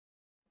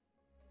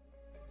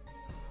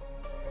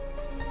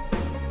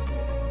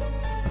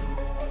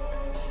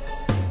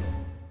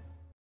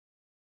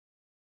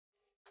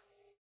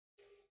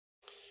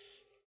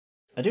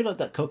I do like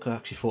that Coco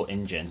actually fought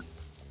InGen.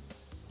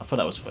 I thought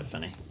that was quite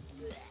funny.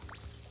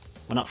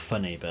 Well, not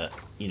funny, but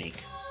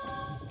unique.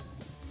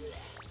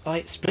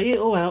 Alright, split it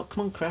all out.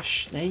 Come on,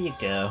 Crash. There you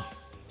go.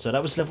 So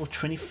that was level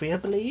 23, I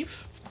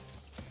believe.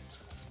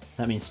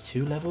 That means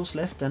 2 levels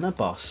left and a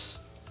boss.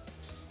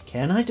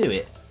 Can I do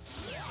it?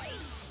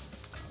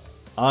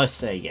 I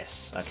say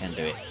yes, I can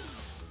do it.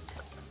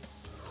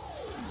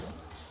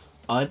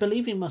 I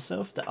believe in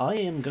myself that I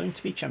am going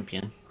to be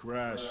champion.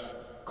 Crash,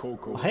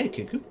 Coco. Oh, hey,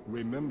 Cuckoo.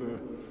 Remember,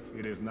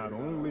 it is not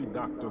only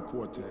Dr.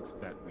 Cortex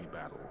that we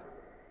battle.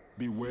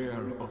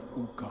 Beware of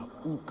Uka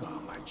Uka,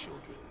 my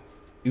children.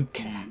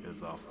 Uka. He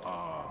is a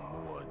far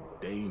more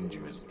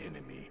dangerous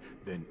enemy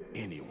than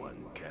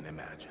anyone can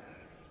imagine.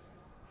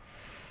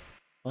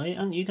 Why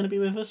aren't you going to be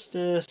with us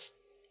to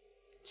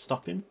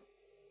stop him?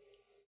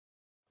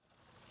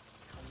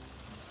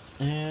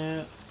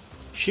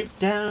 Shoot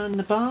down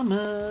the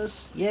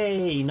bombers!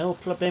 Yay, no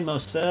problemo,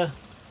 sir.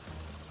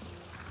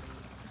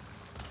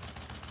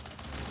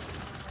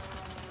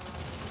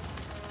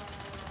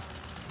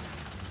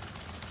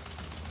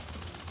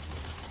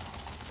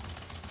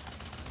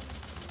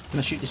 Can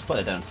I shoot this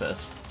fighter down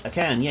first? I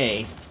can,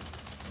 yay.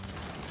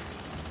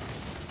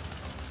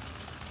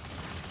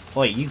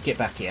 Oi, you get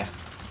back here.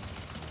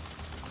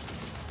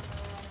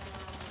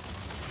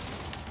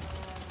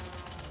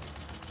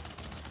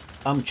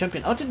 I'm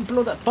champion. I didn't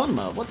blow that bomb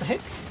up. What the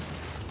heck?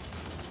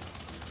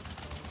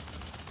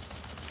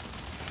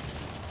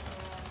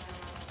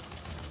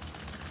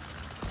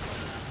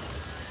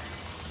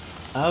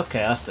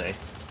 Okay, I see.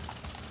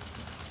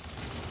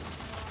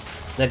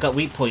 They got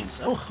weak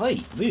points. Oh,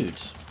 hi,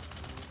 rude.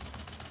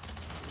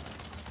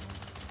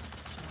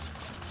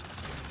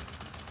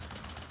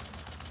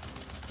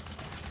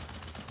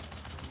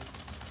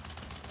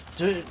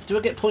 Do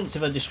I get points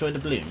if I destroy the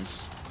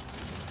balloons?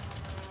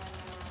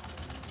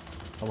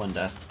 I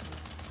wonder.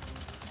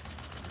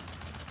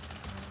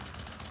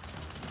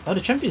 Oh,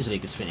 the Champions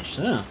League is finished.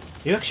 Oh,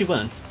 who actually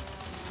won?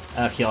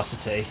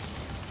 Curiosity.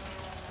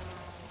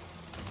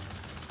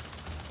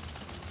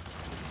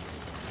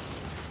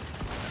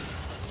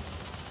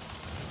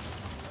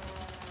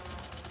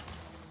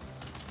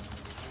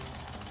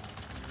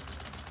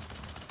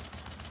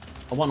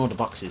 I want all the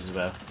boxes as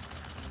well.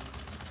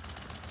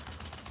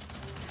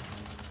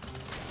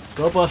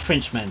 Go by a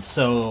Frenchman,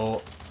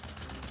 so...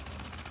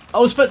 I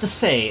was about to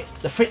say,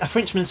 a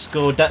Frenchman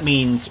scored, that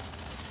means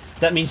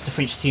the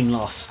French team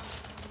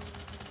lost.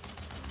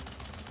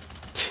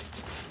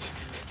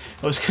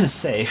 I was going to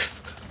say,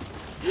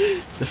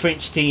 the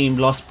French team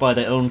lost by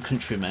their own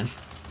countrymen.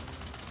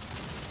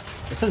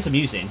 That sounds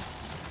amusing.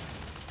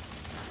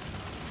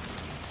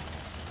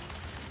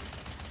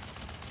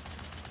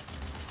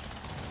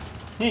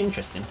 Yeah,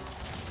 interesting.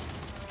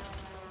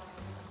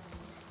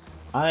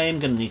 I'm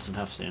going to need some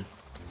help soon.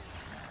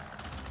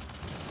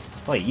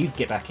 Wait, you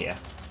get back here.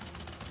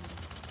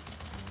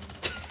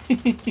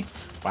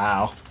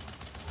 Wow.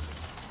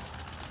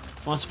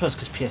 Well, I suppose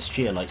because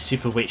PSG are like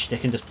super rich, they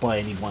can just buy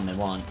any one they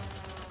want.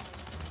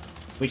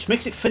 Which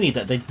makes it funny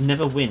that they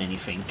never win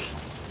anything.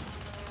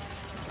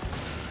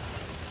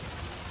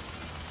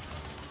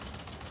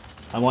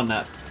 I want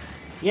that.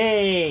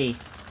 Yay!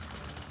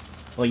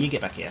 Well, you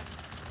get back here.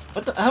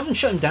 What the, I haven't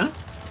shut him down?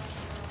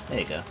 There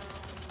you go.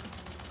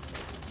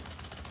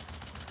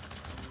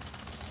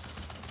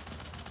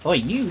 Oh,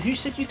 you, who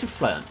said you could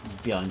fly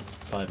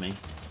by me?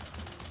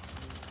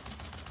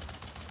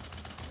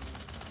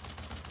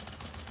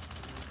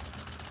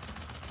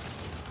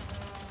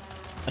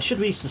 I should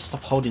really just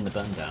stop holding the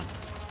burn down.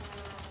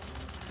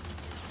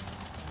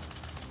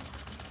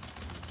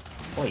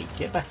 Oi,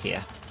 get back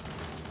here.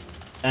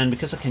 And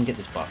because I can get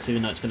this box,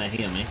 even though it's going to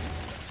heal me.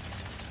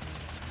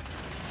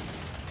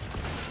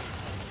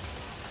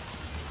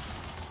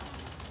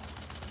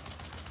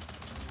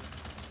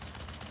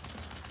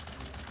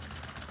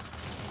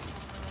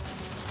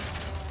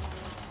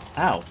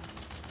 Ow.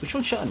 Which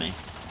one shot at me?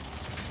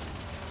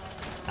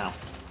 Ow.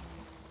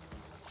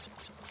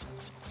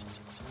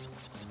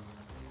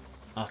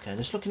 Okay,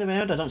 just looking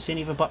around, I don't see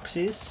any other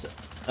boxes.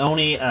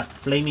 Only a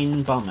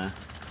flaming bomber.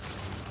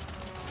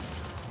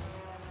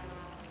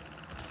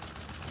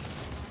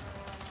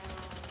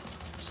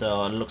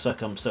 So it looks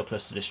like I'm so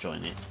close to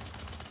destroying it.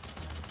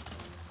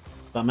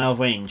 But I'm out of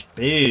range.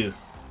 Boo!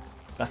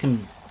 I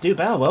can do a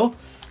barrel roll.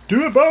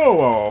 Do a barrel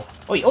roll!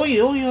 Oi, oi,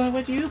 oi,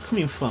 where are you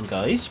coming from,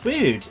 guys?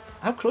 Rude!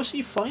 How close are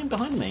you flying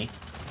behind me?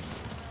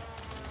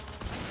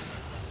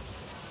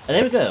 Oh,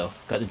 there we go.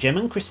 Got the gem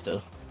and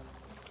crystal.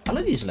 I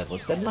like these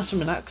levels. They're nice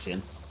and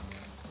relaxing.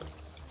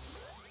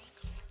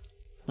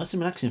 Nice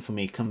and relaxing for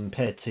me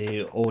compared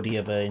to all the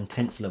other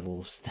intense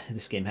levels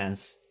this game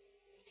has.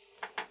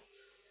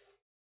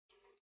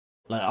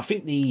 Like, I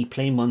think the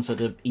plain ones are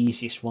the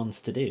easiest ones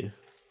to do.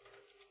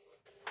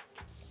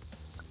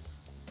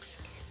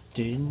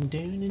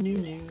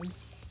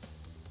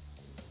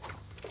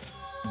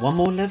 One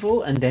more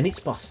level and then it's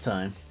boss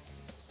time.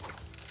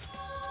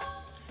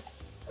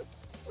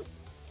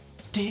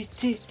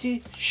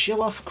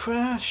 Show off,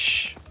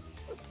 Crash!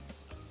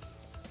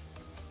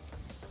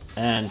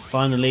 And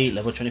finally,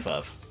 level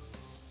 25.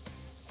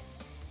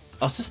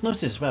 I was just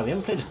noticed as well, we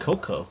haven't played as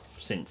Coco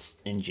since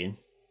Engine.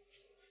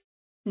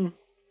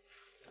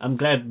 I'm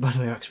glad, by the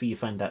way, actually, you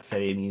find that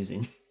very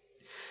amusing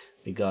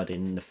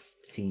regarding the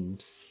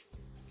teams.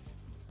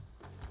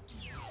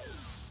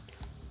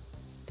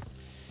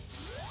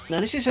 Now,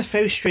 this is a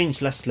very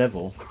strange last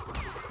level.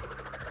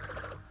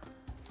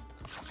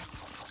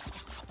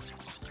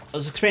 I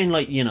was expecting,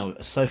 like, you know, a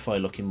sci-fi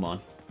looking one.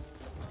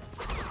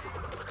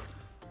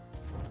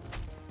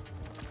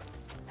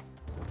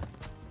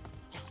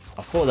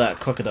 I thought that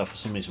crocodile for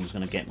some reason was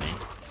going to get me.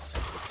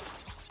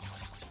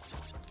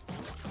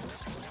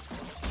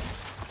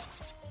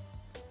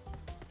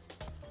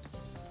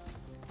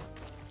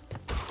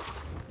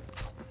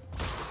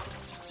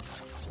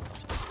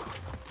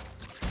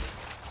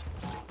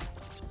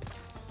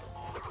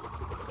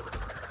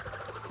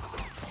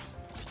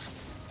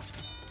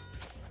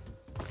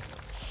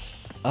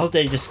 Oh,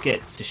 they just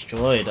get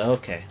destroyed.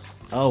 Okay.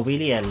 Oh,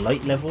 really? A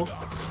light level?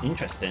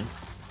 Interesting.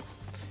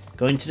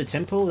 Going to the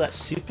temple? That's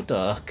super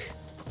dark.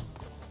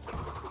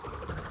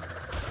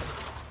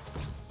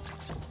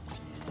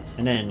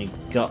 And then you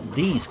got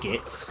these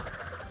gits.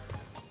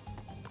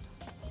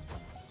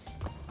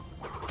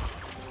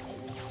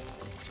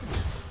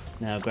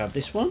 Now grab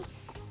this one.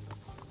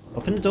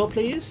 Open the door,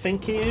 please.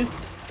 Thank you.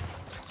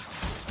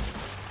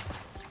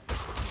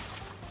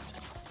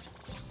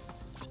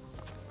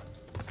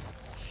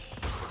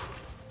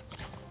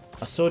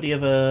 I saw the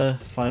other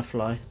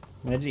firefly.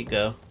 Where did it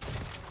go?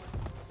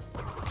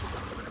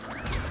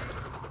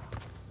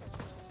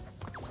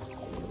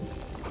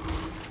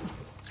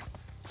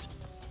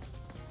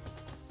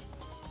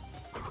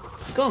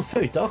 It's gone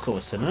very dark all of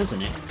a sudden,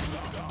 hasn't it?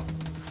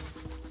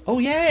 Oh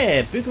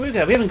yeah, Booga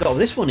Booga. We haven't got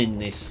this one in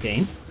this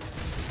game.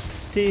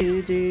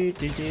 Do do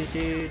do do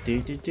do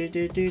do do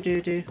do do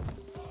do do.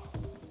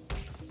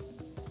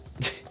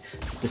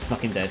 Just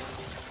knock him dead.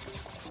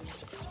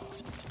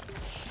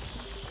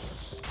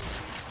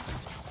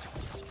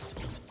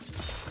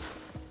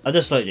 I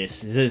just like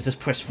this. Just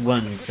press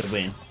 1 to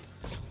win.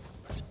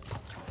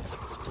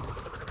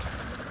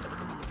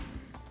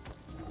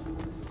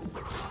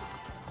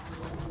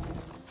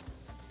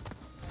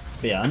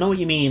 But yeah, I know what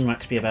you mean,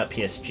 Raxby, about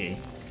PSG.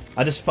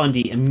 I just find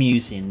it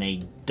amusing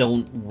they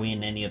don't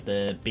win any of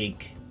the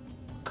big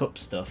cup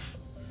stuff.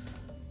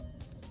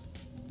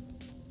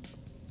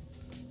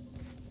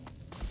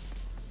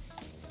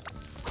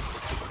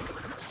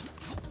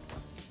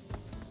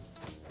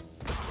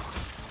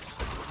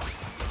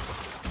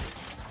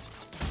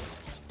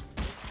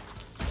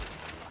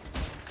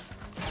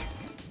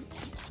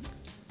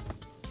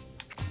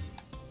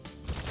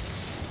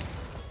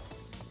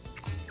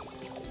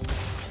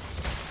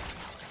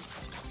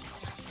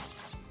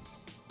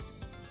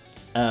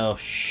 Oh,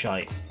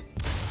 shite.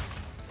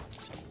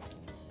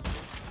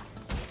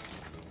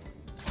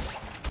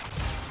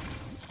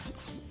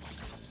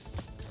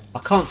 I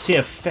can't see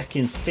a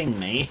feckin' thing,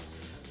 mate.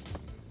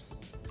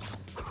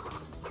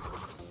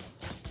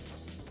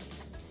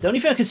 The only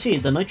thing I can see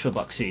is the nitro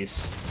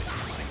boxes.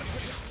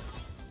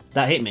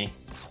 That hit me.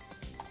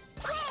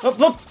 Oh,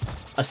 oh!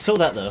 I saw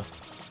that, though.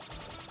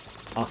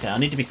 Okay, I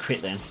need to be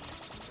crit then.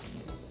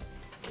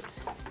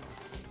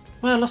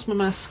 Well, I lost my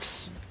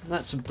masks.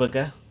 That's a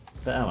bugger.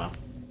 But oh well.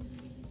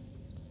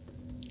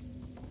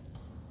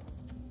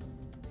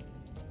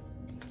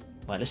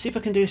 Right, let's see if I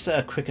can do this at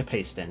a quicker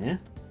pace then, yeah?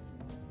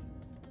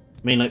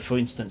 I mean, like, for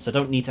instance, I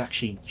don't need to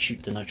actually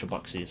shoot the nitro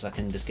boxes. I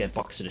can just get a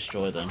box to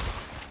destroy them.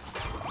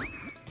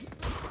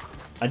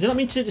 I did not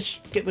mean to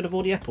just get rid of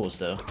all the apples,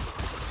 though.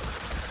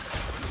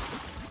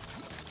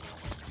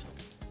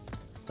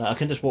 I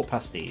can just walk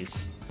past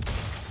these.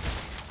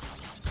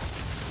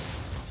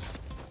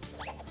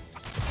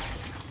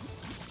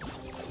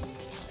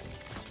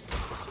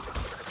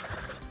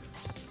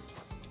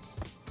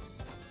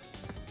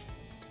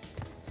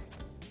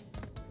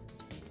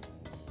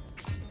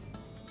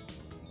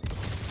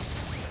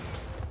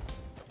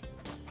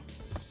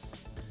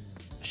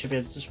 Should be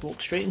able to just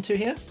walk straight into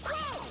here.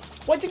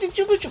 Why did it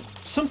double jump?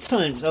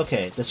 Sometimes,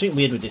 okay, there's something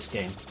weird with this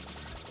game.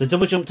 The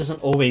double jump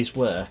doesn't always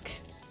work.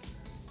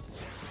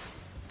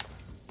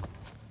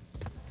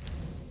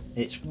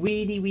 It's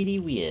really,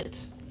 really weird.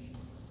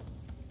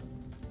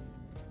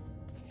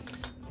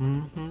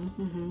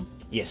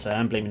 Yes, I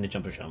am blaming the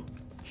jumper jump.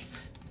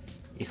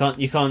 You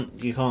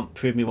can't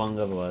prove me wrong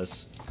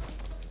otherwise.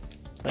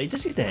 Like,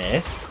 does he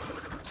there?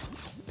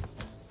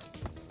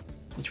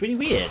 It's really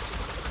weird.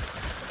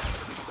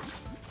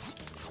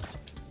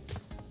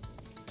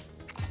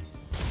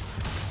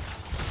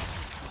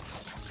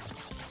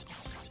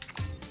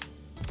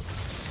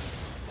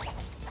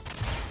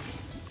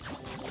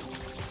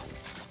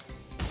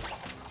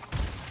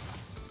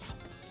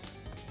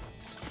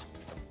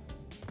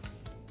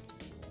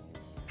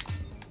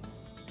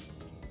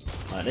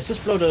 Right, let's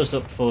just blow those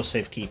up for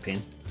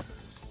safekeeping.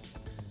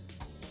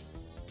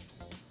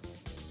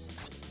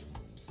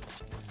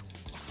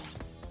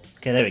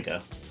 Okay, there we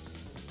go.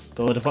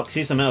 Go with the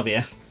boxes, I'm out of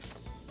here.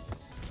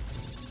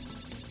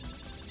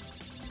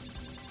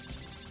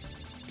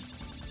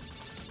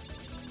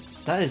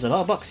 That is a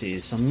lot of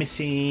boxes. I'm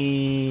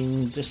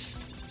missing just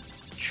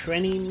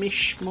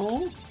 20-ish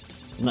more?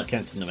 I'm not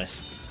counting the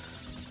rest.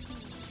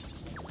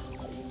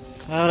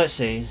 Let's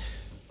see.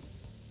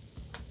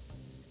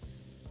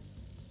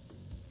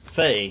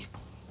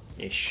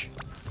 30-ish.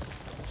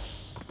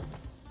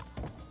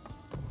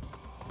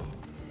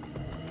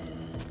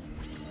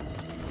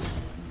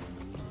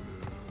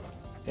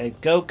 Okay,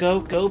 go,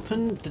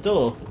 open the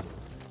door.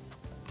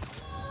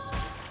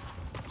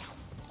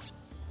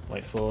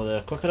 Wait for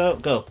the crocodile,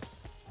 go.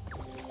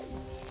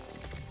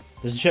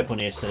 There's a chip on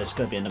here, so there's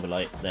got to be another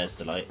light. There's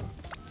the light.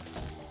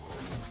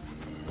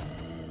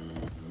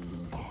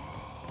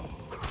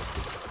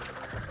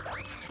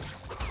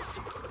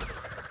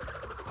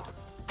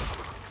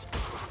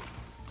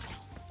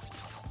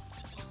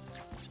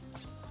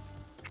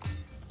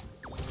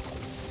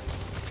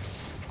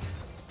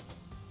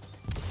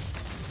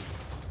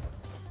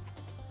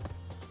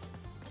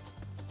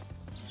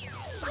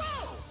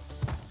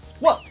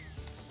 What?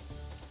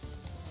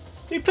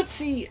 Who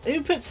puts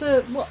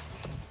a what?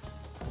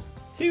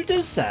 Who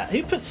does that?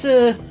 Who puts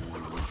a...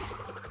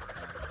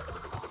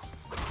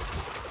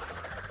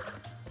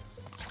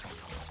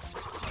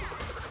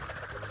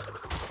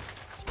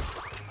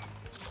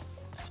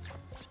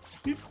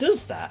 Who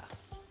does that?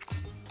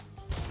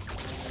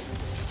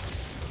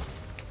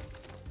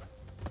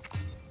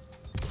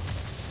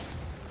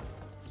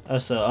 Oh,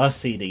 so I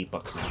see the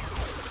box now.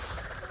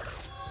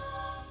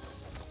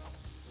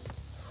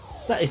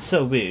 That is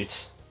so weird.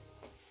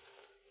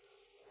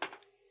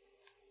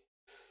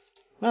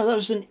 Well, that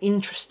was an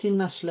interesting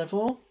last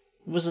level.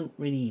 It wasn't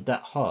really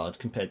that hard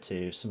compared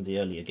to some of the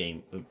earlier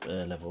game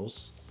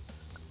levels.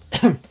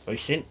 Good,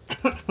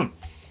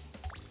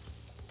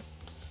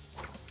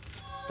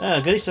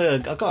 so I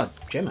got a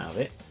gem out of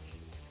it.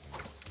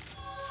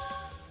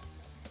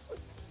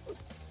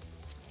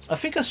 I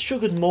think I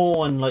struggled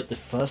more on like the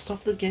first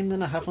half of the game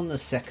than I have on the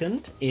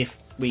second, if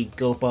we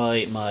go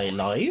by my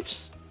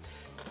lives.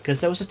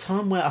 Because there was a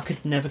time where I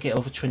could never get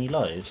over 20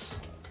 lives.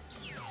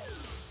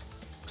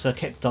 So I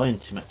kept dying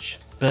too much.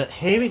 But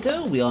here we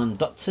go, we're on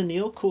Dr.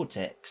 Neo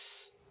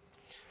Cortex,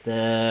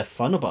 the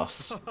final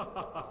boss.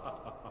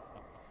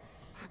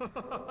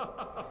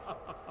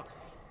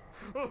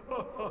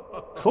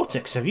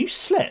 Cortex, have you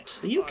slept?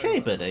 Are you okay,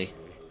 buddy?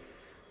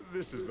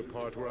 This is the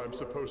part where I'm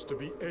supposed to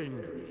be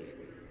angry,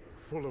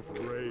 full of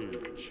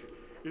rage,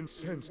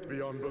 incensed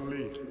beyond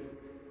belief.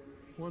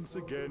 Once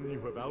again, you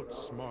have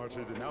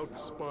outsmarted and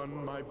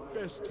outspun my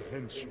best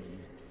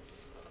henchman.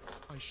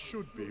 I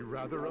should be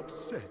rather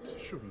upset,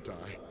 shouldn't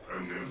I?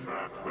 And in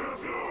fact, we're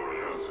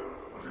furious.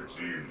 But it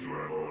seems you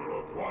have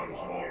overlooked one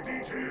small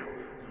detail,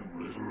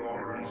 you little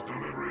orange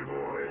delivery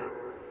boy.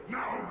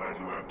 Now that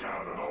you have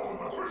gathered all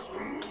the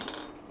crystals,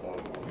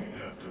 all we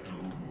have to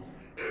do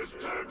is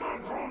take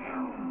them from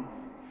you.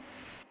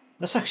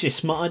 That's actually a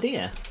smart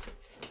idea.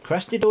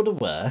 Crash did all the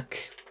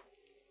work.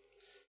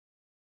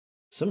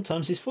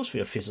 Sometimes his force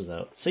field fizzles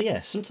out. So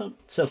yeah,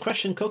 so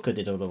Crash and Coco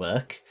did all the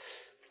work.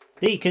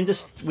 He can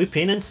just whip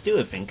in and steal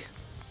everything.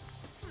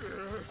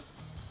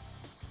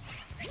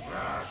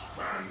 Crash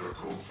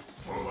Bandicoot,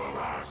 for the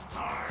last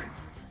time,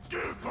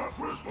 give the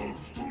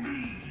crystals to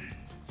me.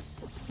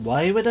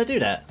 Why would I do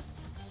that?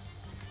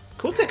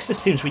 Cortex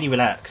just seems really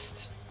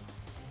relaxed.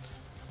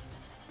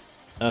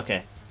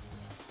 Okay.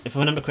 If I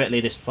remember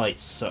correctly, this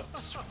fight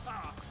sucks.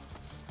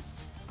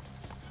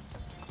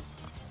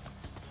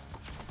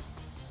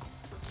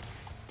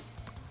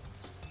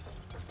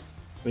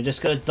 We're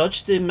just gonna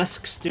dodge the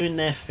masks doing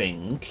their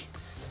thing.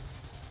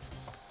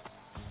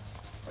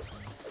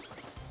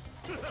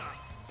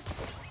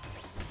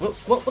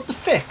 What the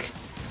frick?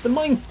 The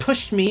mine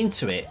pushed me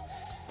into it.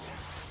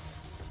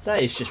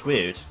 That is just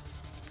weird.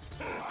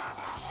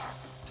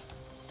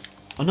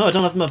 Oh no, I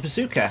don't have my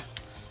bazooka.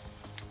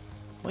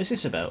 What is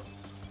this about?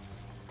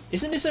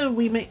 Isn't this a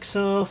remix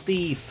of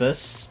the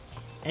first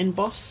end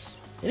boss?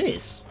 It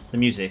is. The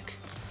music.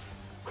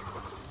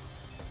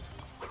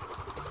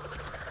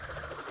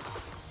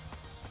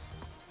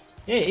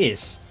 Yeah, it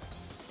is.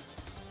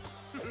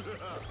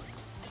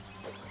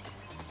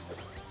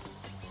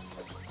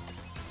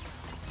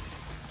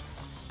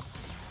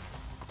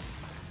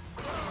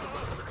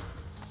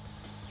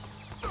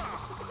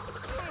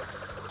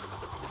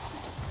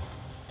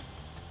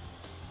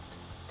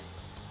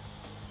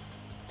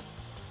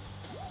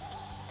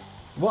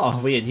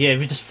 What weird. Yeah,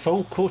 we just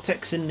throw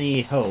Cortex in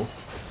the hole.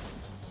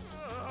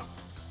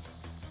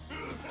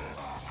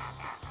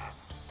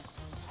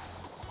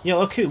 Yo,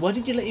 Aku, why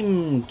did you let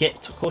him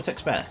get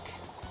Cortex back?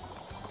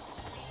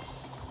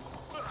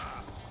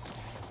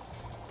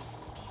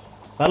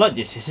 I like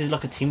this. This is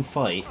like a team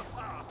fight.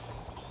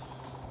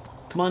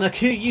 Come on,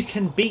 Aku, you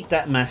can beat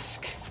that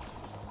mask.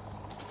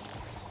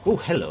 Oh,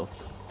 hello.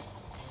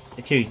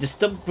 Aku,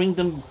 just don't bring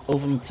them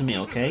over to me,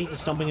 okay?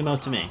 Just don't bring them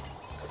over to me.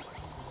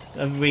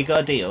 We got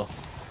a deal.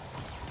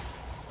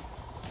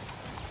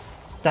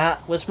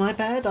 That was my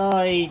bad.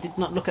 I did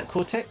not look at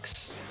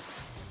Cortex.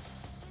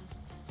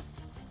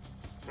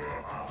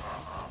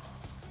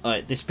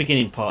 Alright, this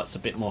beginning part's a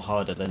bit more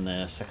harder than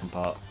the second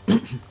part.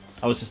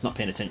 I was just not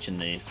paying attention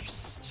to the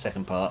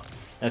second part.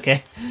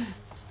 Okay.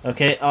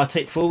 Okay, I'll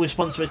take full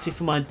responsibility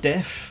for my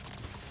death.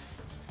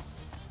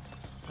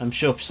 I'm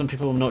sure some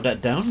people will note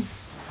that down.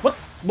 What?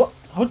 What?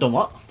 Hold on,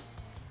 what?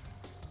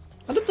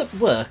 How did that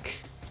work?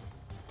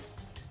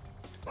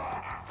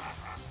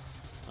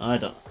 I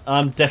don't...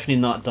 I'm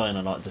definitely not dying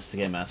a lot just to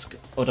get a mask.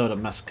 Although the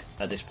mask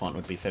at this point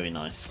would be very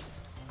nice.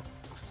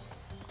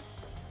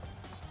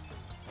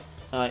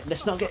 Alright,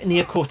 let's not get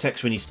near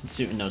Cortex when he's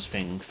shooting those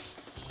things.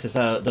 Because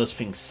those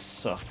things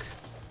suck.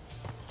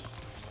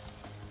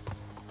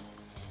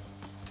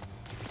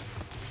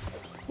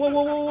 Whoa,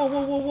 whoa, whoa, whoa,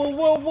 whoa,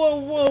 whoa, whoa,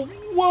 whoa,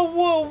 whoa,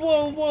 whoa,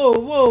 whoa, whoa,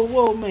 whoa,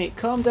 whoa, mate,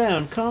 calm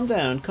down, calm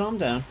down, calm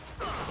down.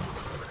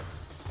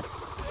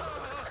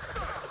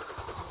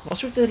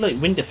 What's with the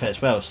like wind effect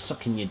as well,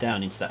 sucking you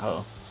down into that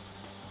hole?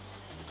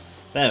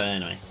 There,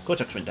 anyway,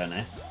 Cortex went down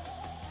there.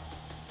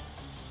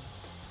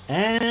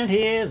 And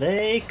here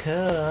they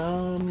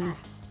come.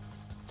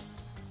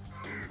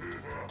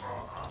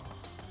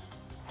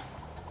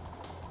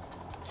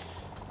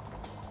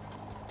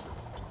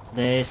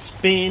 They're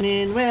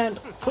spinning round.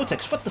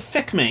 Cortex, what the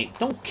feck, mate?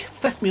 Don't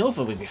feck me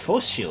over with your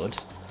force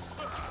shield.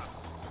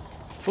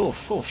 Full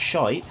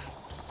shite.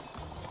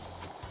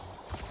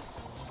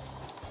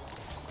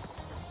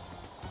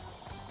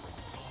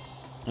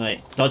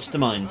 Alright, dodge the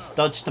mines.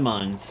 Dodge the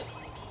mines.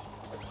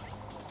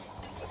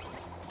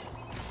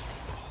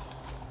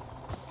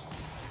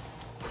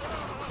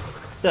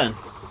 Done.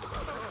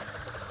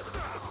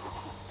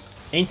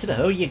 Into the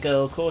hole you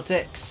go,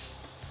 Cortex.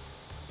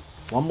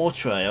 One more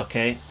try,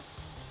 okay.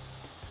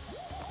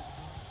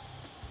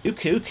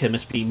 Uka Uka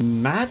must be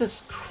mad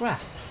as crap.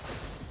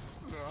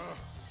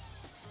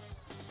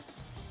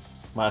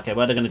 Well, okay,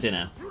 what are they going to do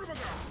now?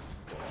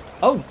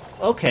 Oh,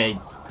 okay.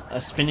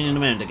 Spinning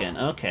around again,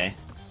 okay.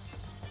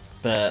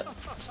 But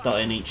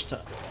starting each time.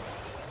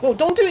 Well,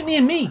 don't do it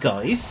near me,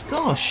 guys.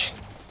 Gosh.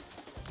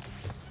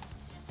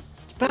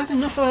 It's bad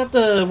enough I have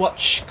to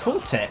watch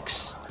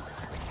Cortex.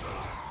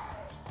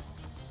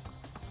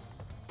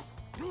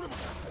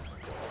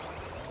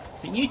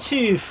 But you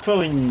two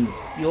throwing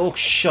your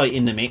shite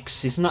in the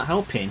mix is not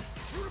helping.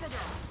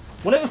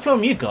 Whatever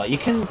problem you got, you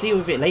can deal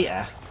with it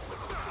later.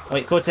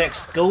 Alright,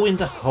 Cortex, go in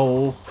the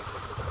hole.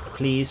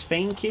 Please,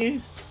 thank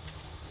you.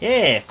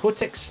 Yeah,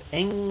 Cortex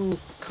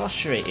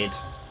incarcerated.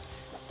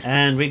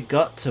 And we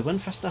got to run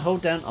faster,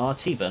 hold down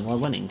RT button while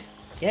running.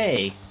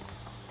 Yay.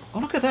 Oh,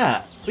 look at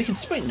that. We can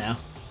sprint now.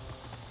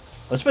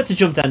 I was about to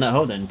jump down that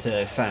hole then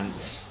to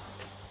advance.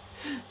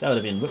 That would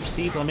have been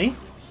whoopsie by me.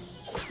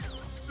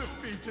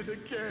 Defeated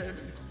again.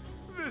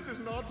 This is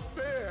not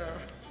fair.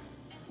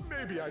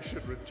 Maybe I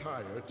should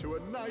retire to a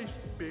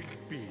nice big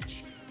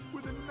beach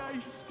with a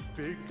nice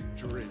big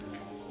drink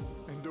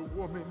and a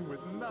woman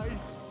with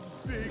nice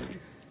big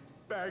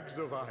bags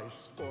of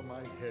ice for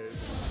my head.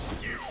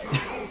 It's not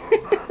over,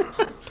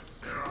 Bandicoot.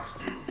 There are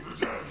still the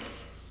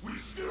gems. We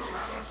still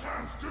have a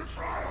chance to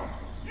triumph.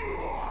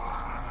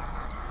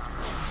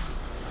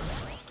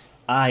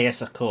 Ah,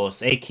 yes, of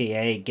course.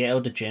 AKA get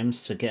all the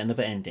gems to get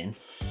another ending.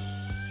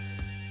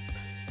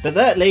 But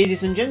that,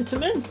 ladies and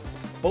gentlemen,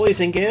 boys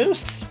and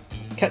girls,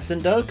 cats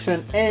and dogs,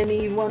 and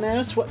anyone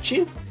else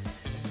watching,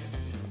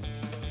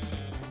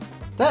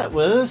 that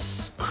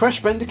was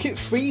Crash Bandicoot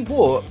 3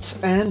 Warped,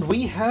 and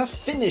we have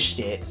finished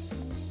it.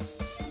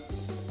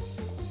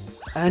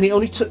 And it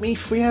only took me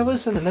 3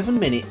 hours and 11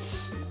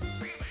 minutes.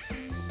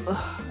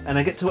 Ugh, and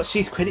I get to watch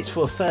these credits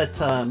for a third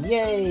time.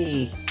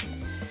 Yay!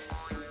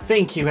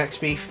 Thank you,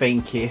 XP,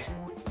 thank you.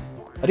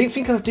 I didn't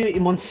think I'd do it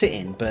in one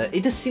sitting, but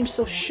it just seems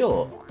so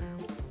short.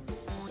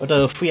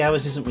 Although 3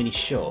 hours isn't really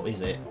short, is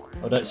it?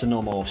 Although it's a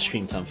normal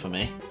stream time for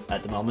me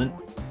at the moment.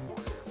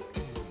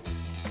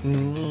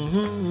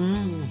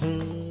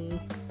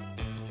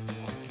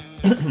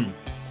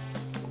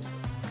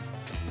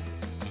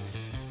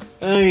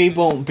 I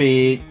won't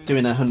be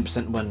doing a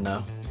 100% run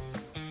now.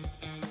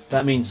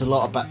 That means a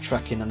lot of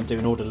backtracking and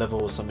doing all the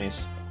levels I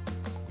missed.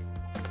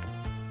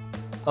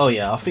 Oh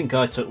yeah, I think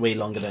I took way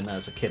longer than that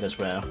as a kid as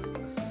well.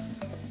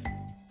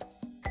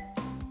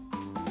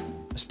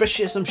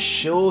 Especially as I'm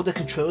sure the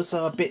controls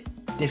are a bit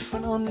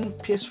different on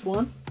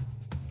PS1.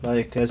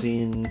 Like as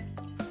in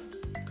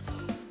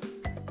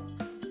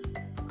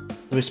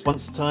the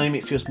response time,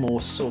 it feels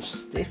more sort of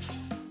stiff.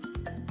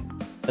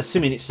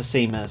 Assuming it's the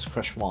same as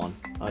Crash 1,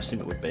 I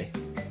assume it would be.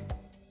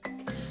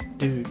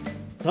 Dude,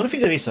 the only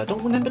thing is I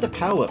don't remember the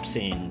power-ups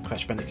in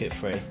Crash Bandicoot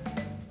 3.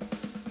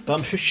 But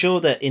I'm sure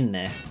they're in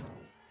there.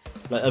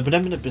 Like, I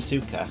remember the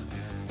bazooka.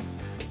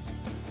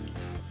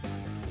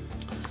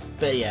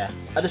 But yeah,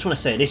 I just want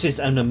to say, this is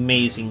an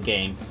amazing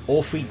game.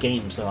 All 3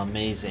 games are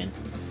amazing.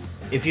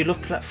 If you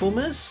love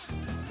platformers,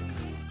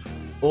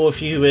 or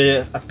if you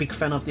were a big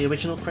fan of the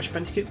original Crash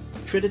Bandicoot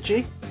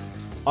trilogy,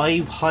 I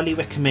highly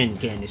recommend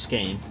getting this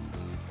game.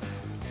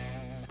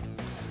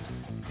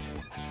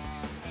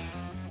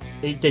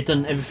 They've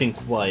done everything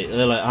right.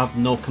 Like, I have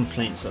no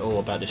complaints at all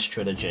about this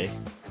trilogy.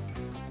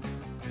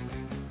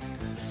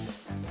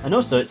 And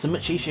also, it's a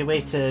much easier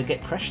way to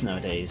get Crash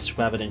nowadays,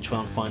 rather than try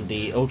and find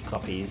the old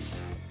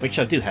copies, which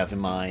I do have in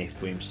my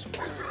rooms.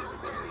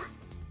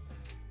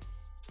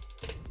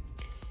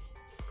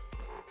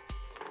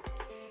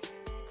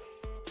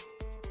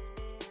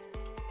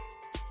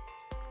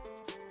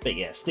 But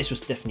yes, this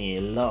was definitely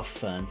a lot of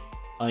fun.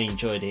 I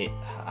enjoyed it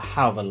a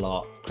hell of a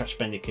lot. Crash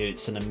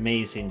Bandicoot's an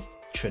amazing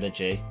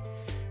trilogy.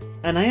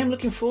 And I am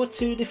looking forward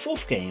to the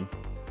 4th game,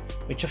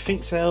 which I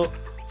think's out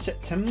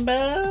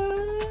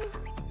September?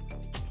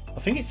 I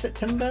think it's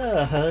September,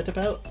 I heard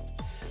about.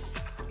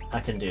 I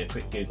can do a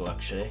quick Google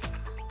actually,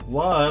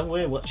 while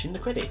we're watching the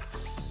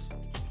credits.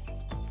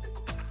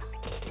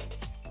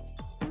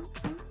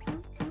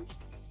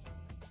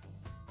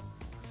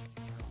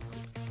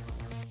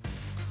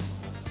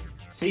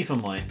 See if I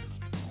might.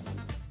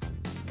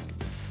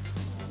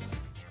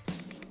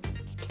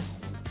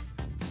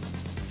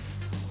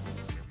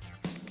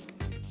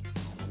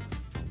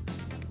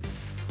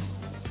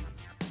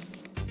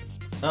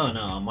 Oh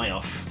no, am I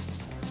off?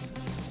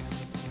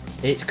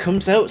 It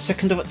comes out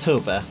 2nd of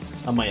October.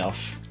 Am I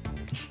off?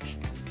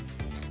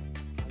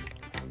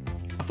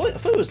 I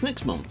thought it was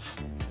next month.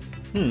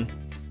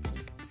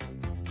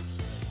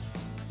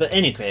 But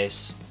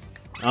anyways,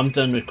 I'm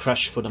done with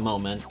Crash for the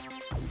moment.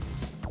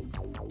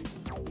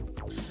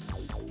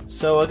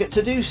 So I get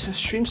to do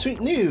Stream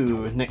Sweet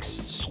New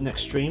next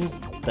stream.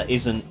 That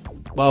isn't.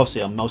 Well,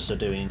 obviously I'm also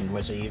doing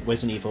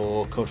Resident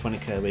Evil Code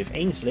Veronica with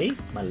Ainsley,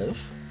 my love.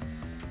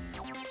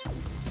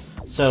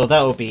 So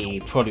that will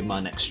be probably my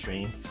next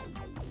stream.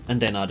 And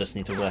then I just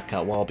need to work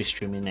out what I'll be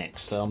streaming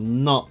next. So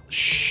I'm not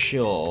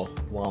sure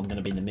what I'm going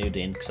to be in the mood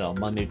in, so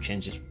my mood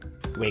changes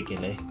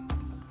regularly.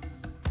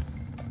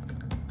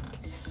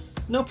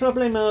 No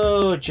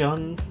problemo,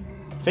 John.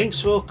 Thanks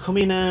for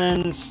coming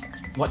and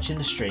watching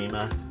the stream.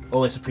 I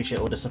always appreciate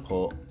all the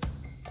support.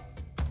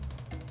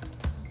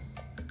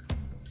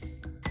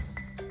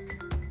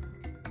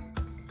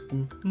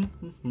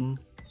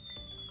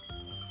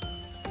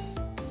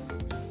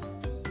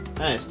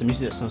 Ah, it's the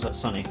music that sounds like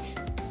Sonic.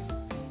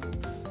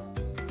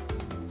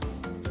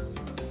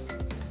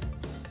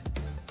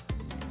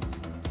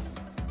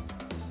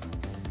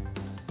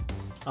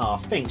 Oh,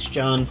 thanks,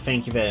 John.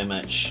 Thank you very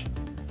much.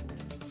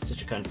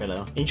 Such a kind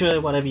fellow. Enjoy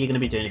whatever you're going to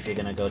be doing if you're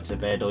going to go to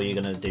bed or you're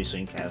going to do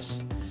something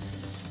else.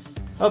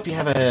 Hope you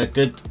have a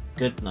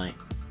good night.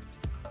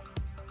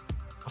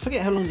 I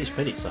forget how long these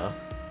credits are.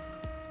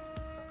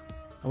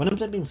 I wonder if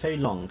they've been very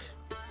long.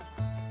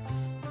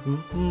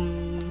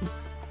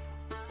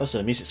 Also,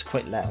 the music's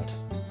quite loud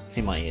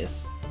in my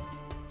ears.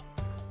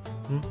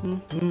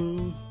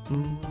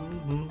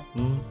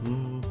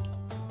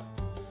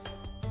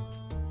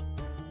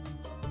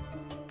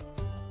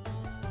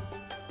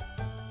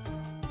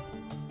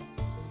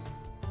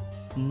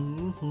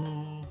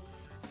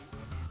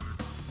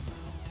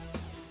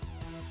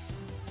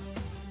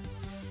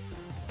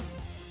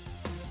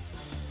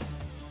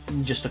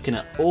 Just looking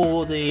at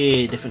all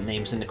the different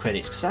names in the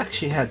credits, because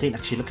actually I didn't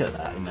actually look at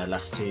that in the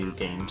last 2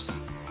 games.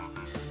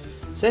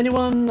 Is there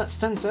anyone that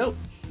stands out?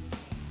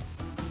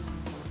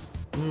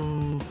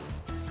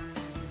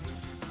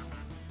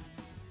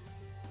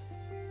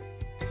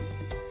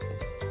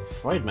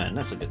 Friedman,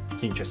 that's a good,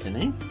 interesting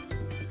name.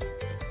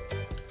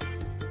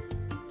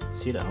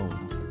 See it at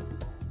home.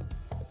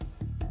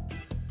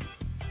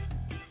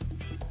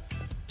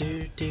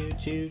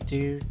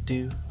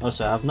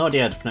 Also, I have no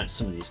idea how to pronounce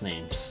some of these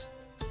names.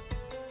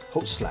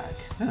 Holtzlag,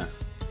 huh,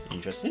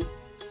 interesting.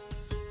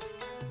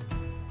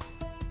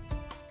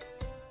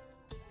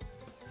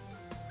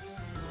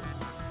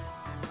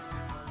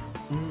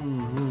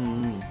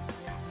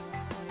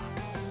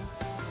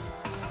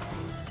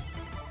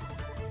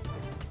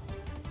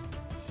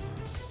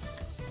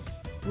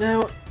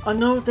 Now, I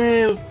know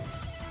that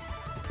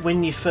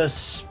when you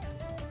first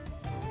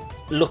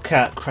look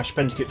at Crash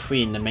Bandicoot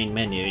 3 in the main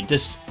menu, it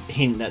does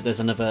hint that there's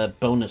another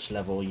bonus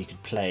level you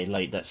could play,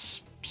 like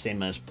that's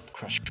same as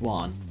Crash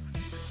 1.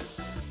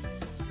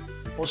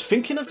 I was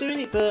thinking of doing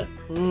it, but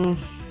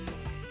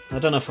I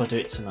don't know if I'll do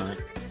it tonight.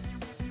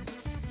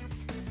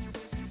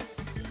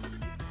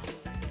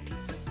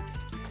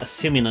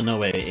 Assuming I know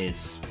where it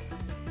is.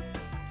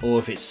 Or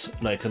if it's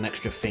like an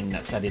extra thing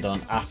that's added on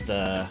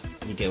after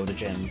you get all the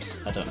gems.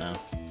 I don't know.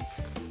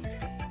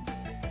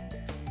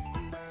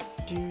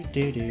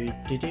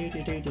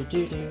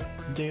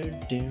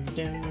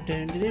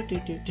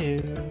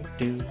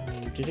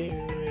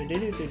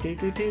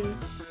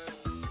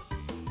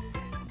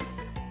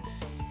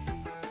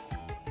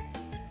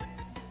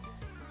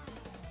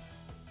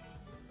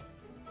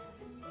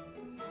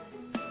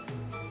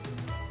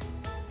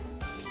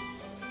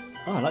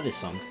 Oh, I like this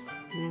song.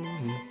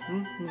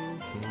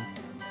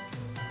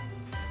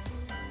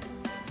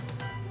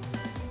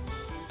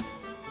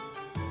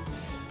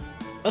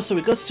 Also,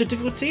 regards to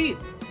difficulty,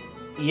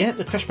 yeah,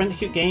 the Crash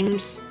Bandicoot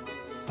games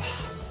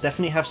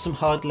definitely have some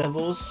hard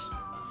levels.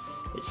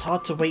 It's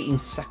hard to rate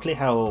exactly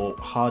how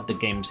hard the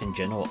games in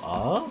general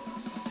are,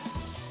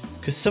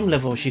 because some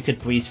levels you could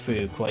breeze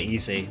through quite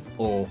easy,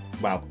 or,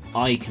 well,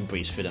 I can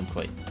breeze through them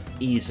quite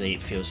easily,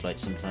 it feels like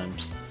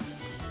sometimes.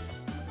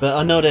 But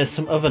I know there's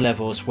some other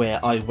levels where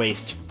I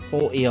waste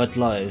 40 odd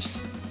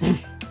lives.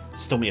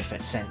 Stormy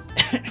Effect Sent.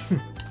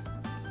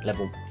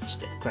 Level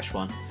Crash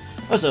 1.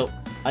 Also,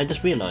 I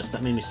just realised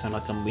that made me sound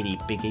like I'm really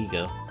big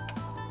ego.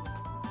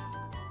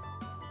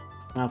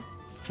 Now,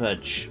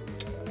 fudge.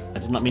 I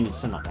did not mean it to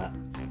sound like that.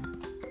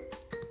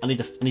 I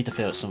need to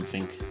feel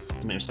something to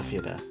make myself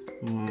feel better.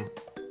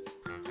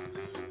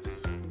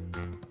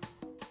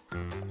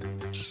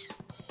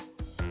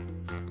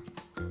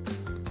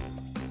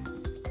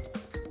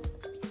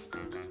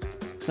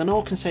 Because I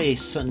know I can say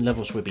certain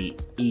levels will be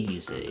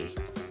easy,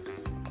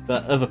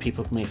 but other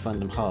people may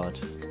find them hard.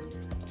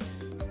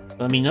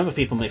 I mean, other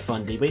people may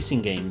find the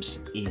racing games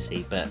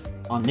easy, but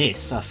on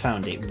this I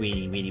found it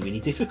really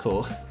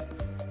difficult.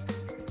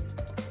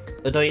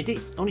 Although it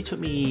only took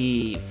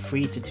me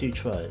 3 to 2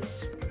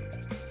 tries.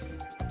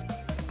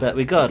 But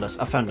regardless,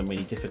 I found them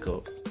really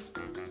difficult.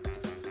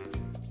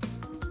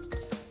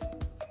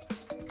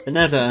 But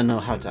now that I know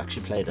how to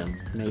actually play them,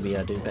 maybe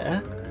I'll do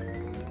better.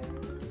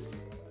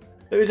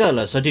 But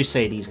regardless, I do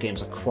say these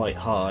games are quite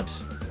hard.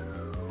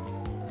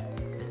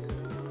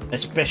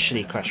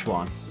 Especially Crash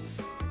 1.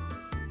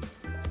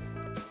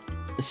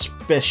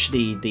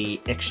 Especially the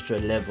extra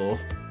level.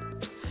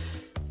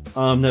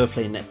 I'm never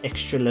playing the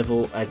extra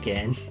level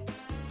again.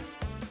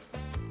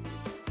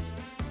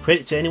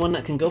 Credit to anyone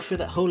that can go through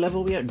that whole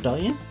level without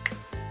dying.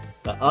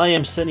 But I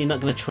am certainly not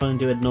going to try and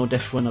do a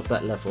no-death run of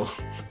that level.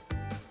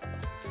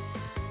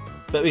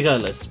 But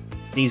regardless,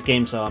 these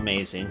games are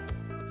amazing.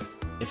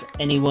 If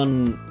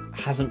anyone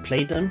hasn't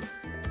played them,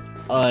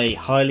 I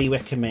highly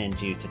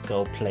recommend you to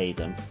go play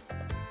them.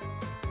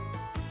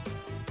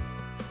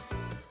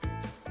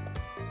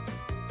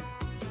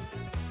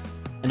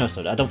 And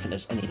also, I don't think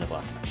there's any level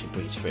I can actually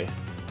breeze through.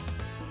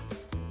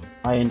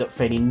 I end up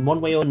failing one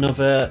way or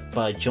another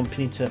by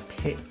jumping into a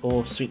pit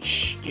or something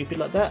stupid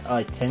like that.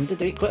 I tend to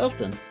do it quite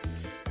often.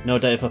 No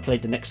doubt if I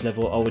played the next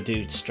level I would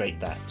do straight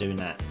that, doing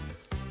that.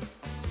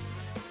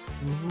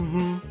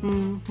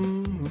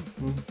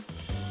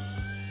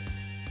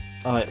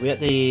 Alright, we're at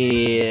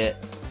the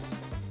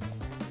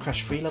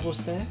Crash 3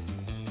 levels there.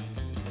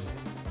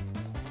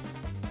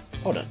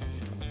 Hold on.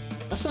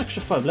 That's an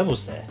extra 5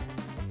 levels there.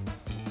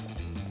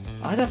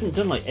 I haven't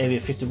done like Area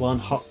 51,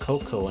 Hot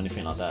Cocoa or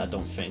anything like that, I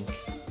don't think.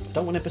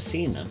 Don't want to ever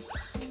seen them.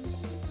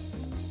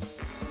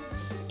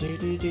 Do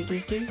do do do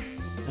do.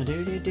 A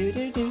do do do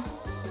do do.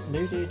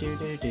 Do do do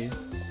do do.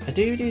 A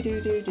do do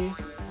do do do.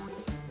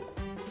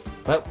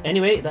 Well,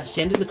 anyway, that's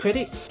the end of the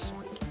credits.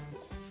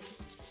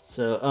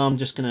 So I'm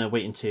just gonna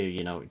wait until,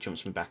 you know, it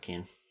jumps me back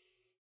in.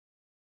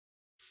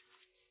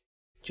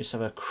 Just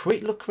have a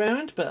quick look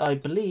around, but I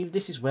believe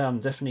this is where I'm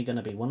definitely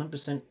gonna be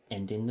 100%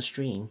 ending the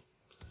stream.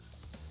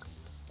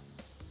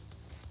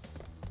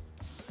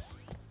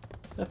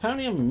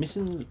 Apparently I'm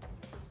missing,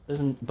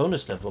 there's a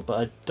bonus level, but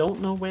I don't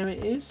know where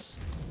it is.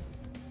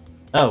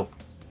 Oh,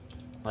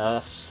 well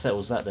that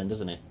settles that then,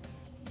 doesn't it?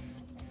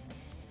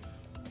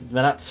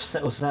 Well, that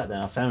settles that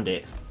then, I found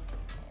it.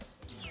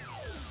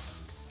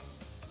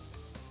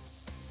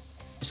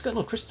 It's got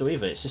no crystal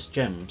either, it's just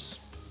gems.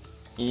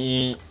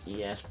 Yeah,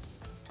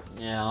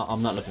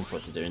 I'm not looking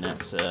forward to doing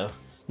that, so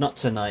not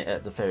tonight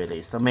at the very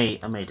least. I may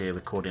do a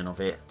recording of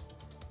it.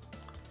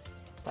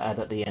 Add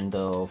at the end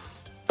of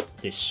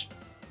this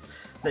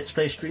Let's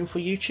Play stream for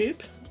YouTube.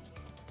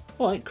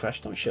 Alright,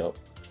 Crash, don't show up.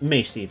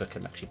 May see if I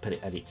can actually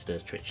add it to the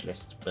Twitch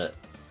list, but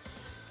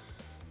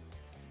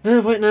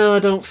right now I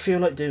don't feel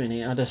like doing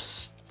it.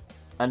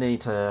 I need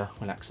to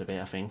relax a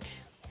bit, I think.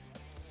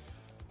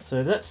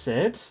 So that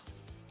said,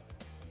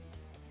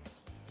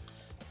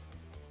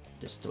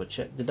 just double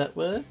check, did that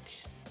work?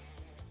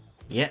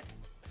 Yep.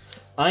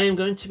 I am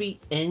going to be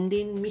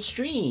ending my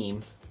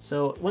stream.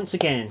 So once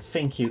again,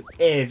 thank you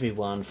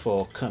everyone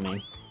for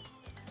coming.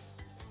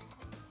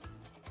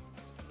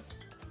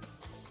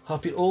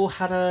 Hope you all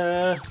had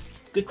a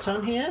good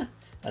time here,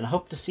 and I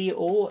hope to see you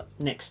all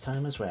next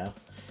time as well.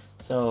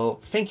 So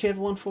thank you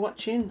everyone for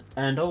watching,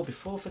 and oh,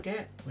 before I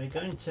forget, we're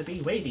going to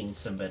be raiding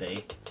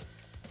somebody.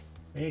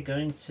 We're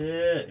going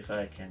to, if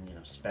I can, you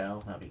know,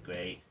 spell, that'd be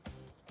great.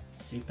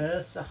 Super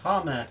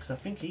Sahama, because I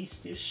think he's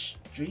still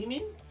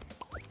streaming.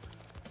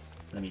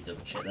 Let me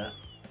double check that.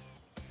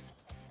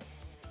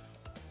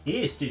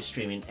 He is still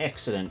streaming,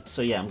 excellent.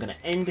 So yeah, I'm going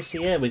to end this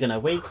here. We're going to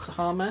raid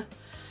Sahama,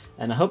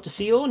 and I hope to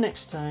see you all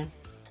next time.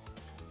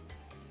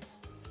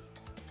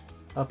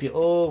 Hope you're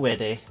all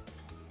ready.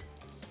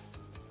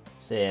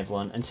 See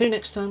everyone. Until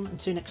next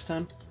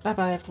time, bye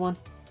bye everyone.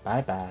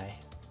 Bye bye.